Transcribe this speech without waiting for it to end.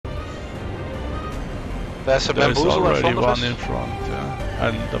There's a There's bamboozle in already front of us. one in front, yeah.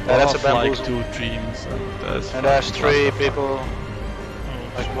 And above that's a like bamboozle. 2 teams, and There's three clusterfuck. people.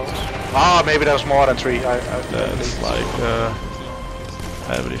 Like close. Ah, maybe there's more than 3. There's like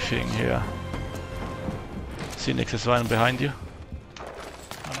everything here. SikNeiX is right behind you.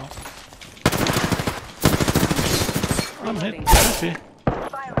 I'm hit. Happy.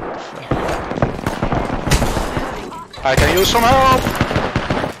 I can use some help!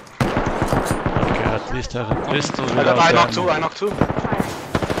 Okay, at least have a pistol without I knocked ammo. 2, I knocked 2.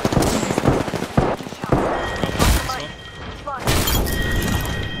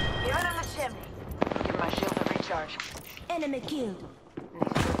 Enemy killed.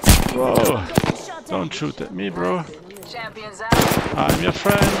 Whoa! Don't shoot at me, bro. I'm your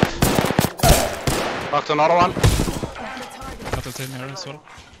friend. Knocked another one. Got a team here as well.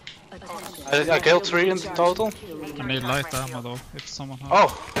 I killed 3 in total. I need light ammo though, if someone has.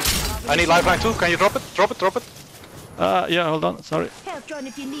 Oh! I need lifeline too. Can you drop it? Drop it, drop it. Yeah, hold on, sorry. Help run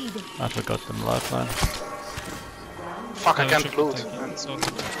if you need it. I forgot the lifeline. Fuck, I can't loot. So,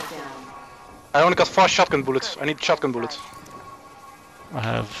 I only got 4 shotgun bullets. I need shotgun bullets. I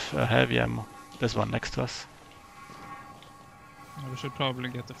have heavy ammo. There's one next to us. we should probably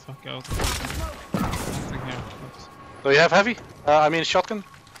get the fuck out. Nothing here. Oops. Do you have heavy? I mean shotgun?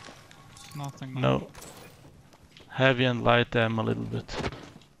 Nothing. No. Heavy and light ammo a little bit.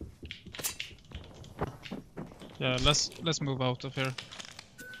 Yeah, let's move out of here.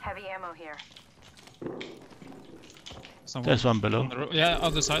 Heavy ammo here. Someone There's one below. on the yeah,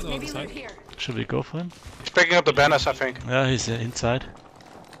 other side, other side. Should we go for him? He's picking up the banners, I think. Yeah, he's inside.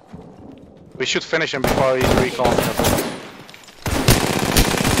 We should finish him before he's recalling.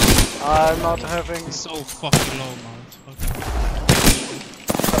 I'm not having... He's so fucking low now. It's fucking...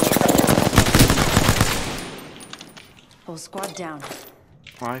 Whole squad down.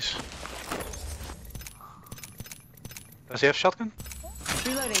 Nice. Does he have shotgun?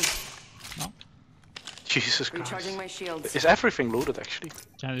 Reloading. No. Jesus Christ. Recharging my shields. Is everything looted actually?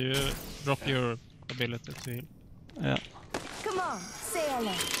 Can you drop your ability to heal? Yeah. Come on, say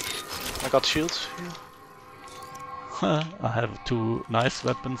hello. I got shields. I have 2 nice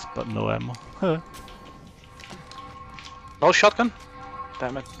weapons, but no ammo. No shotgun?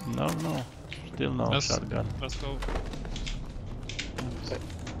 Damn it. No. Still no shotgun. Let's go.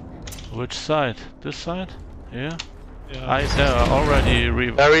 Which side? This side? Yeah. Yeah. They're already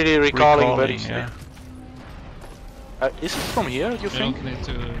They're really recalling very yeah. Is it from here, you You think? don't need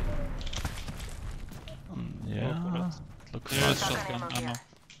to... Yeah. Looks Here like is shotgun ammo.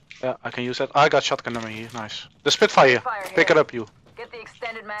 Yeah, I can use that. I got shotgun ammo here, nice. The Spitfire, pick it up you. Get the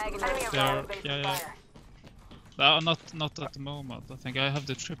extended mag and enemy Yeah, around base yeah. fire. Not at the moment. I think I have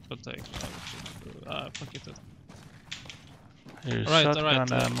the triple take. Fuck it. here's Alright.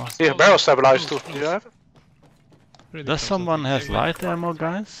 shotgun ammo. Here, barrel stabilized too. Do you have it? Pretty Does close, I someone think. has light ammo,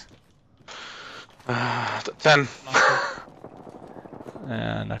 guys? 10.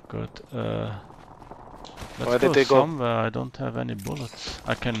 Yeah, not good. Let's Where did go they go? somewhere. I don't have any bullets.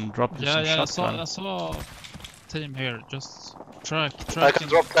 I can drop you some Yeah, shotgun. I saw team here. Just track. I can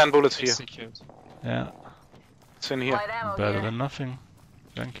drop 10 bullets here. Execute. Yeah, It's in here. Light ammo better here. than nothing.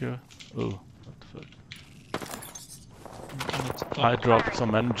 Thank you. Oh, what the fuck. On the top. I dropped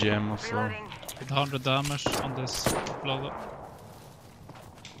some energy ammo, so... Reloading. With 100 damage on this blood.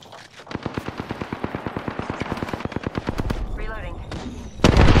 Reloading.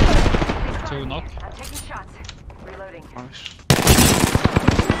 2 knock. I'm taking shots. Reloading. Nice.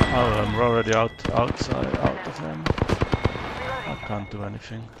 Oh, I'm already outside, out of ammo. I Reloading. can't do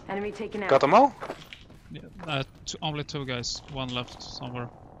anything. Enemy taken out. Got them all? Yeah, only 2 guys. 1 left somewhere.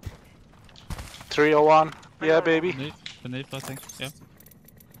 301. Yeah, baby. Beneath, I think. Yeah.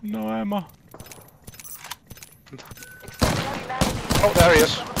 No ammo. Oh, there he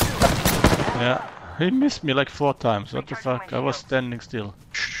is. Yeah, he missed me like 4 times. What the fuck? I was standing still.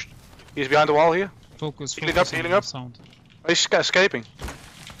 Shh. He's behind the wall here. Focus. Healing Focus up, on healing the up. sound. Oh, he's escaping.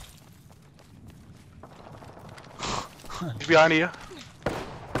 He's behind here.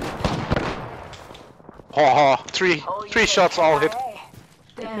 Three shots all hit.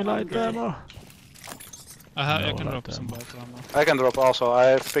 Give me light ammo. I No, can not drop them. some light ammo. I can drop also. I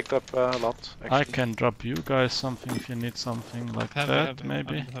have picked up a lot. I Actually. can drop you guys something if you need something like Heavy, that, heavy,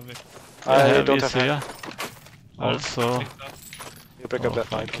 maybe. heavy. I Yeah, don't heavy's have here. There, Also, take that. You pick up oh,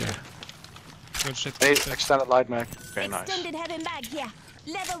 that light. thank you. Good shit. Hey, Good shit. extended light mag. Okay, nice. Extended heavy mag here.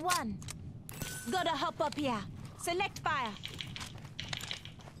 Level 1. Gotta hop up here. Select fire.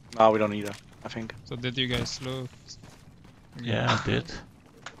 No, we don't need that, I think. So did you guys loot? Yeah, I did.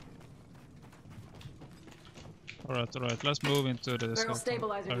 Alright, let's move into the Barrel scope.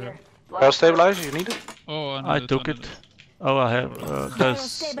 stabilizer here. Barrel stabilizer, you need it? Oh, I took it. Oh, I have. There's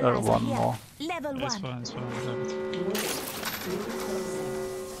Stabilizer one here. more. Level It's 1. fine, we have it.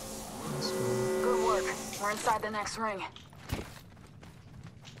 Let's go. Good work. We're inside the next ring.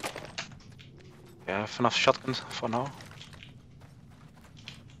 Yeah, I have enough shotguns for now.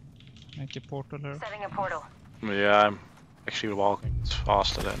 Make a portal here. Setting a portal. Yeah, I'm actually walking. It's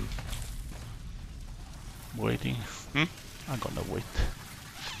faster than. Waiting. Hmm? I'm gonna wait.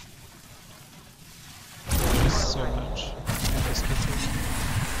 There's so much. Yeah, let's get through.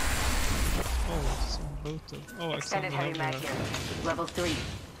 Oh, it's looted. Oh, Extended accidentally heavy mag have here. there. Level 3.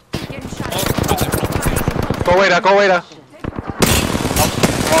 Getting shot. Oh, right in front. Go away there, go away there!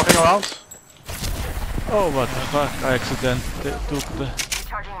 Walking around. Oh, what the fuck? I accidentally took the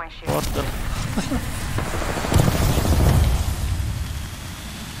Recharging my shield. portal.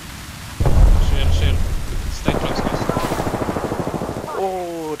 Shield. Stay close, guys.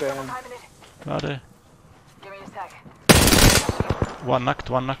 Oh, damn. Timing it. Got it. Give me a sec. One knocked.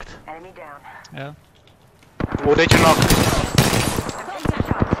 Enemy down. Yeah. Oh, did you knock? I'm taking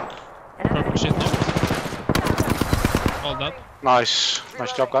shots. Another Purple shit knocked. All that. Nice.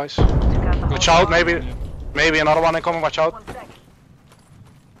 Nice job, guys. Took out the Watch whole out, maybe another one incoming, watch out. 1 sec.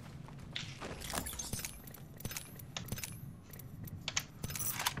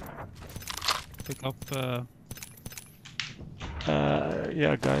 Pick up.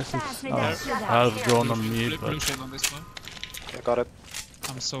 Yeah, guys, Pass it's me that sugar. half drawn on me, Blue but shield on this one. Yeah, got it.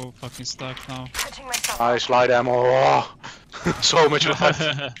 I'm so fucking stuck now. Touching myself. Nice light ammo. Oh. So much left.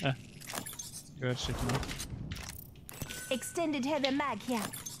 Good shit, man. Extended heavy mag here.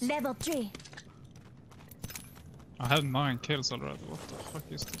 Level 3. I have 9 kills already. What the fuck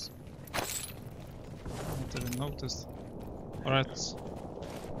is this? I didn't even notice. Alright.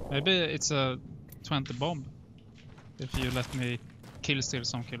 Maybe it's a 20 bomb. If you let me kill steal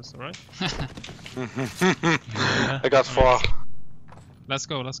some kills, alright? I got 4. Let's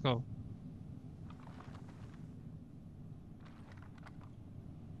go.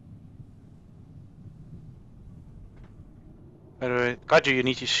 By the way, Kaju, you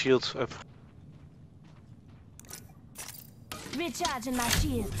need your shield up. Recharging my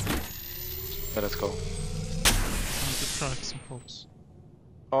shields. Yeah, let's go. I want to track some folks.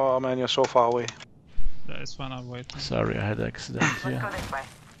 Oh man, you're so far away. Yeah, it's fine, I'll wait. sorry, I had an accident Let's go here. this way.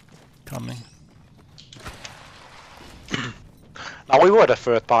 Coming. Now we were the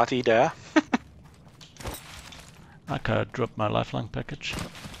third party there. I can drop my lifeline package.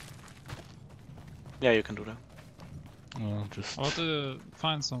 Yeah, you can do that. Well, just I want to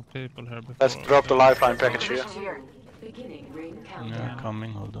find some people here before. Let's drop the lifeline package here. Position here. Beginning ring countdown. yeah,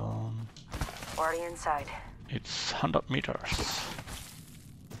 coming. Hold on. Already inside. It's 100 meters.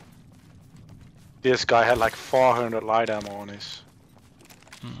 This guy had like 400 light ammo on his.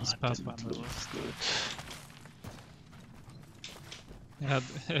 It's I didn't Pathfinder. look good. He had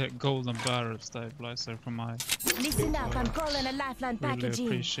a golden barrel stabilizer for my. Listen up, I'm calling a lifeline Really package in.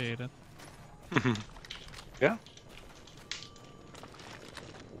 appreciate it. Yeah?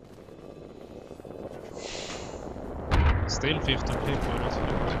 Still 15 people. That's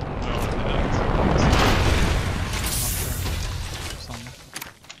good.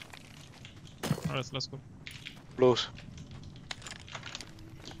 Alright, let's go. Blues.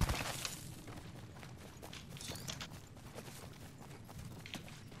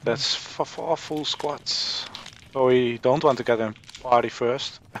 That's for 4 full squads. So we don't want to get in party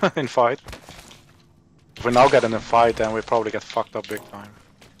first, in fight. If we now get in a fight, then we probably get fucked up big time.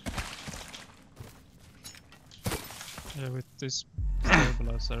 Yeah, with this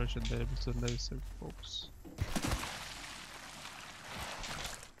stabilizer, I should be able to laser folks.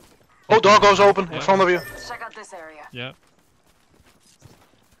 Oh, door goes open in Yeah. front of you. Let's check out this area. Yeah,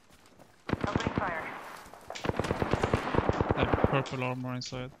 Opening fire. have purple armor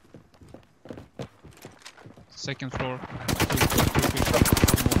inside. Second floor. Two people.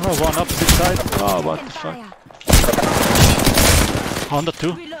 Oh, one opposite side. Oh, what the fuck? Fire.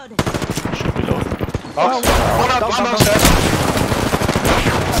 102. Reloaded. Should be low. Knocked. One downstairs.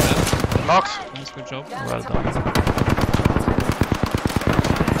 Knocked. Nice, good job. Well done.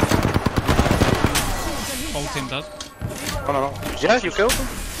 Whole team dead. No. Yeah, you killed him?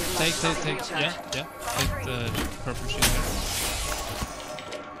 Take. Yeah. Take the purple shield here.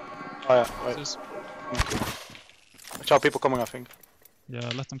 Oh yeah, right. Just, Watch out, people coming, I think. yeah,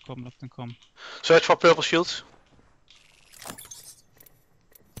 let them come. Search for purple shields.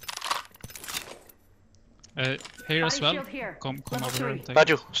 Here as Body well. shield here. Come Level over here and 3. take.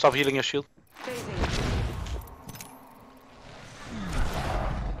 Kaju, stop healing your shield. Phasing.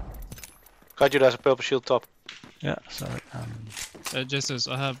 Kaju, there's a purple shield top. Yeah, sorry. Jesus,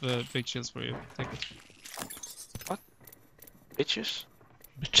 I have big shields for you. Take it. Bitches?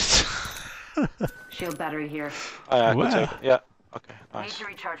 Bitches. Shield battery here. Oh, yeah, I could Where? take it. Yeah. Okay, Need nice. to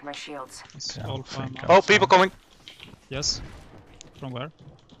recharge my shields. It's Yeah, all I fine. think now. Oh, people coming! Yes. From where?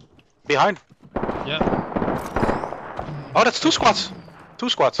 Behind. Yeah. Oh, that's 2 squads! 2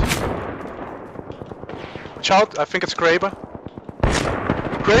 squads. Watch out, I think it's Kraber.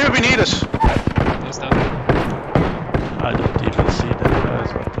 Kraber, we need us! Yes, that. I don't even see them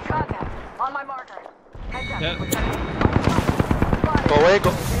guys. What the fuck? Contact. On my marker. Heads up. Yeah. We're trying to... Go away, go.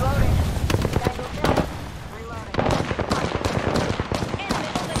 Reloading. Reloading.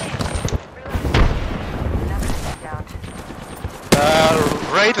 Enemy over there. Reloading. Another down.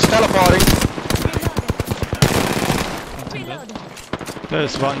 Raid is teleporting. Reloading.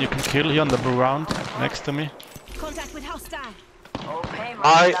 There's one you can kill here on the ground next to me. Contact with hostile. Oh, pay my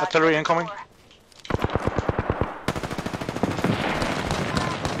Aye, God. artillery incoming.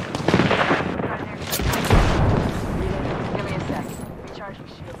 Give me a sec. Recharging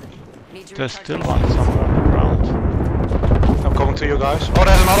shield. Need to There's recharge still my one somewhere on the ground. I'm coming to you guys. Oh,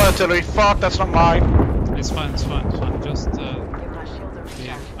 there's another artillery. Fuck, that's not mine. It's fine, it's fine, it's fine. Just Give my shield a recharge.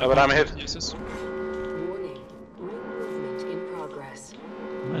 Yeah, but I'm hit. Jesus. Warning. Movement in progress.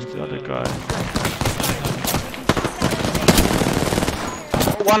 Where's the other guy?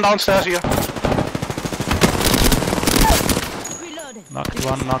 Oh, one downstairs here. Reloading. Knocked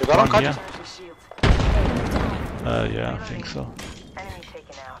one, knocked You got him, one cut? here. Recharging shield. Yeah, I think so. Enemy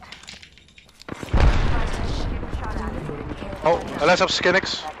taken out. Shot at. Oh, let's have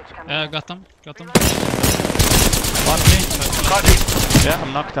SikNeiX. Package coming. Yeah, got them, got them. One me. Cut me. Yeah,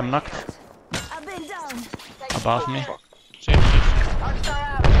 I'm knocked, I'm knocked. I've been down. Above me. Change. Arcstar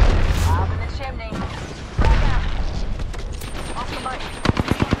out. Up in the chimney. Frag out. Off the mic.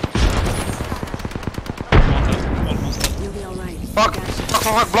 One dead, almost dead. You'll be alright. Fuck, fuck,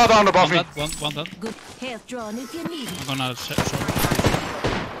 fuck, blood down above One me. dead, one dead. Good health drawn if you need it. I'm gonna show.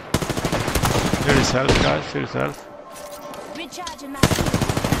 Here is health, guys, here is health. Recharging my shield.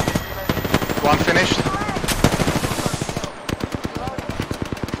 One finished.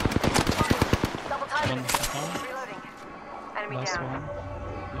 Double time. One down. Reloading. Enemy Last down. one.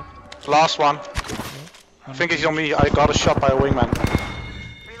 Last one. I think he's on me. I got a shot by a wingman.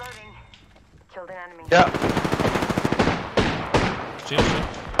 Reloading. Killed an enemy. Yeah. Change.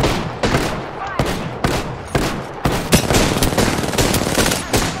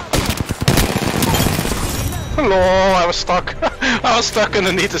 Hello, I was stuck. I was stuck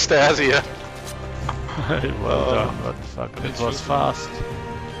underneath the stairs here. Well done, what the fuck, it was fast.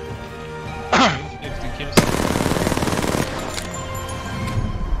 15 kills.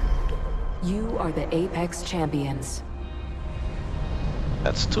 You are the Apex champions.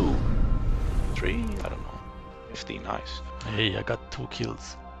 That's 2, 3, I don't know. 15, nice. Hey, I got 2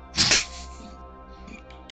 kills.